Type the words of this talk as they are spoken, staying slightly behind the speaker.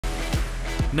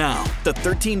Now, the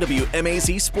 13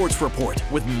 WMAZ Sports Report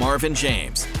with Marvin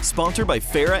James, sponsored by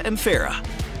Farah and Farah.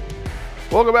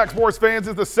 Welcome back, sports fans.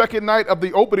 It's the second night of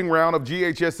the opening round of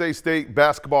GHSA State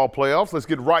basketball playoffs. Let's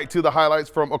get right to the highlights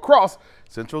from across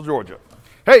Central Georgia.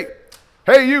 Hey,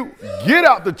 you, get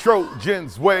out the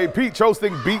Trojans' way. Peach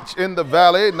hosting Beach in the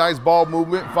Valley. Nice ball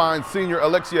movement finds senior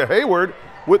Alexia Hayward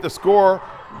with the score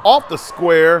off the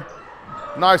square.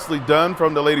 Nicely done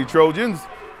from the Lady Trojans.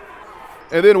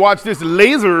 And then watch this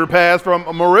laser pass from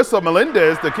Marissa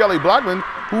Melendez to Kelly Blackman,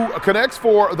 who connects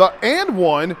for the and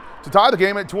one to tie the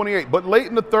game at 28. But late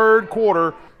in the third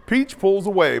quarter, Peach pulls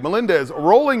away. Melendez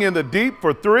rolling in the deep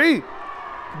for three.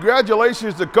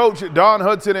 Congratulations to Coach Don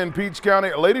Hudson and Peach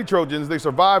County Lady Trojans. They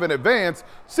survive and advance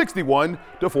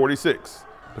 61-46.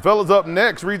 The fellas up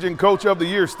next, Region Coach of the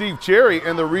Year Steve Cherry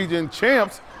and the Region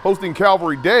Champs hosting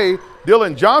Calvary Day.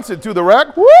 Dylan Johnson to the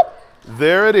rack. Whoop!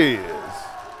 There it is.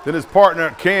 Then his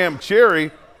partner, Cam Cherry,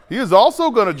 he is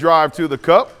also going to drive to the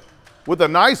cup with a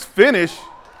nice finish.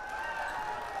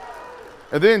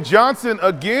 And then Johnson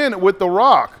again with the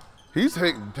rock. He's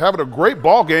having a great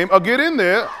ball game. I'll get in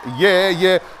there.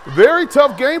 Yeah. Very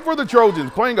tough game for the Trojans,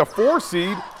 playing a 4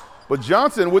 seed. But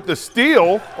Johnson with the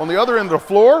steal on the other end of the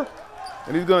floor.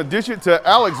 And he's going to dish it to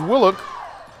Alex Willock,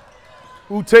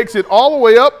 who takes it all the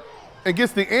way up and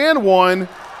gets the and one.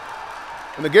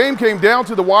 And the game came down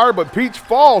to the wire, but Peach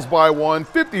falls by one,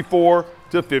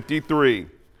 54-53.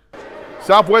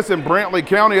 Southwest and Brantley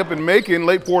County up in Macon,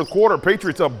 late fourth quarter.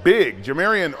 Patriots up big.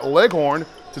 Jamarian Leghorn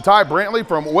to tie Brantley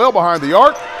from well behind the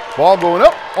arc. Ball going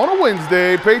up on a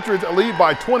Wednesday. Patriots lead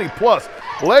by 20+.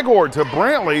 Leghorn to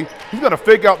Brantley. He's going to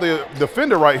fake out the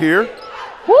defender right here.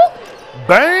 Whoop!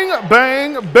 Bang,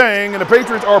 bang, bang, and the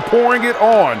Patriots are pouring it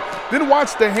on. Then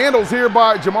watch the handles here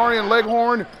by Jamarian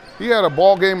Leghorn. He had a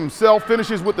ball game himself,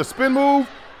 finishes with the spin move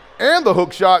and the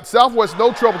hook shot. Southwest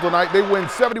no trouble tonight. They win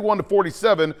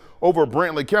 71-47 over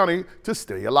Brantley County to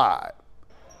stay alive.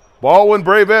 Baldwin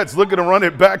Bravettes looking to run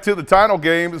it back to the title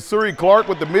game. Suri Clark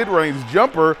with the mid-range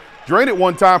jumper. Drained it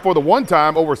one time for the one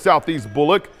time over Southeast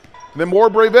Bullock. And then more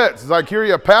Bravettes.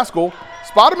 Zykeria Pascal.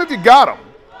 Spot him if you got him.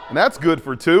 And that's good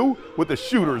for two with the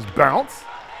shooter's bounce.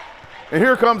 And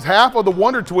here comes half of the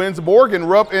Wonder Twins. Morgan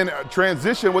Rupp in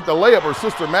transition with the layup. Her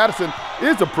sister Madison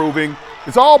is approving.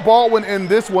 It's all Baldwin in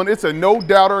this one. It's a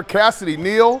no-doubter. Cassidy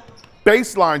Neal,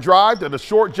 baseline drive to the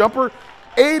short jumper.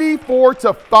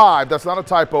 84-5. That's not a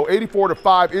typo.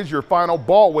 84-5 is your final.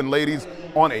 Baldwin ladies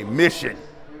on a mission.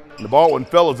 And the Baldwin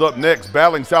fellas up next,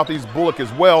 battling Southeast Bullock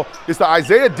as well. It's the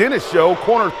Isaiah Dennis show,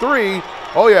 corner three.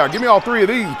 Oh yeah, give me all three of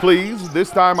these, please.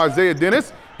 This time Isaiah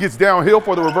Dennis gets downhill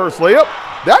for the reverse layup.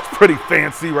 That's pretty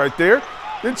fancy right there.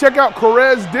 Then check out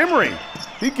Corez Demery.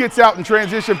 He gets out in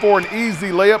transition for an easy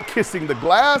layup, kissing the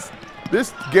glass.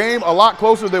 This game a lot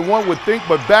closer than one would think,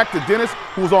 but back to Dennis,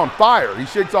 who's on fire. He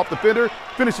shakes off the fender,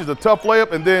 finishes a tough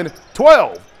layup, and then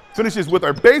 12 finishes with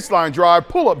a baseline drive,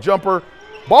 pull-up jumper.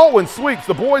 Baldwin sweeps.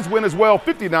 The boys win as well,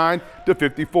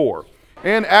 59-54.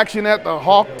 And action at the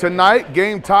Hawk tonight,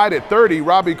 game tied at 30.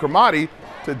 Robbie Cremati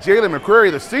to Jalen McCrary,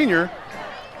 the senior.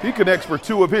 He connects for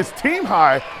two of his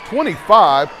team-high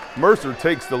 25. Mercer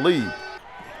takes the lead.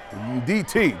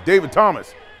 DT, David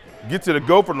Thomas, gets it to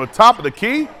go from the top of the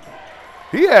key.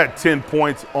 He had 10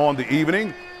 points on the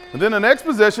evening. And then the next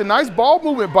possession, nice ball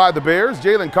movement by the Bears.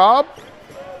 Jalen Cobb,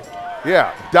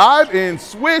 dive and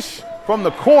swish from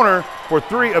the corner for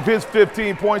 3 of his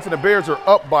 15 points, and the Bears are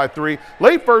up by 3.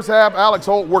 Late first half, Alex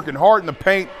Holt working hard in the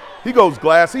paint. He goes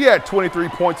glass. He had 23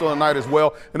 points on the night as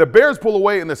well. And the Bears pull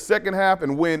away in the second half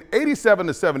and win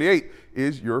 87-78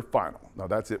 is your final. Now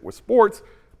that's it with sports.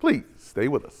 Please stay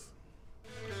with us.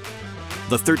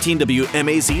 The 13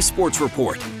 WMAZ Sports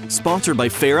Report, sponsored by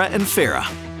Farah and Farah.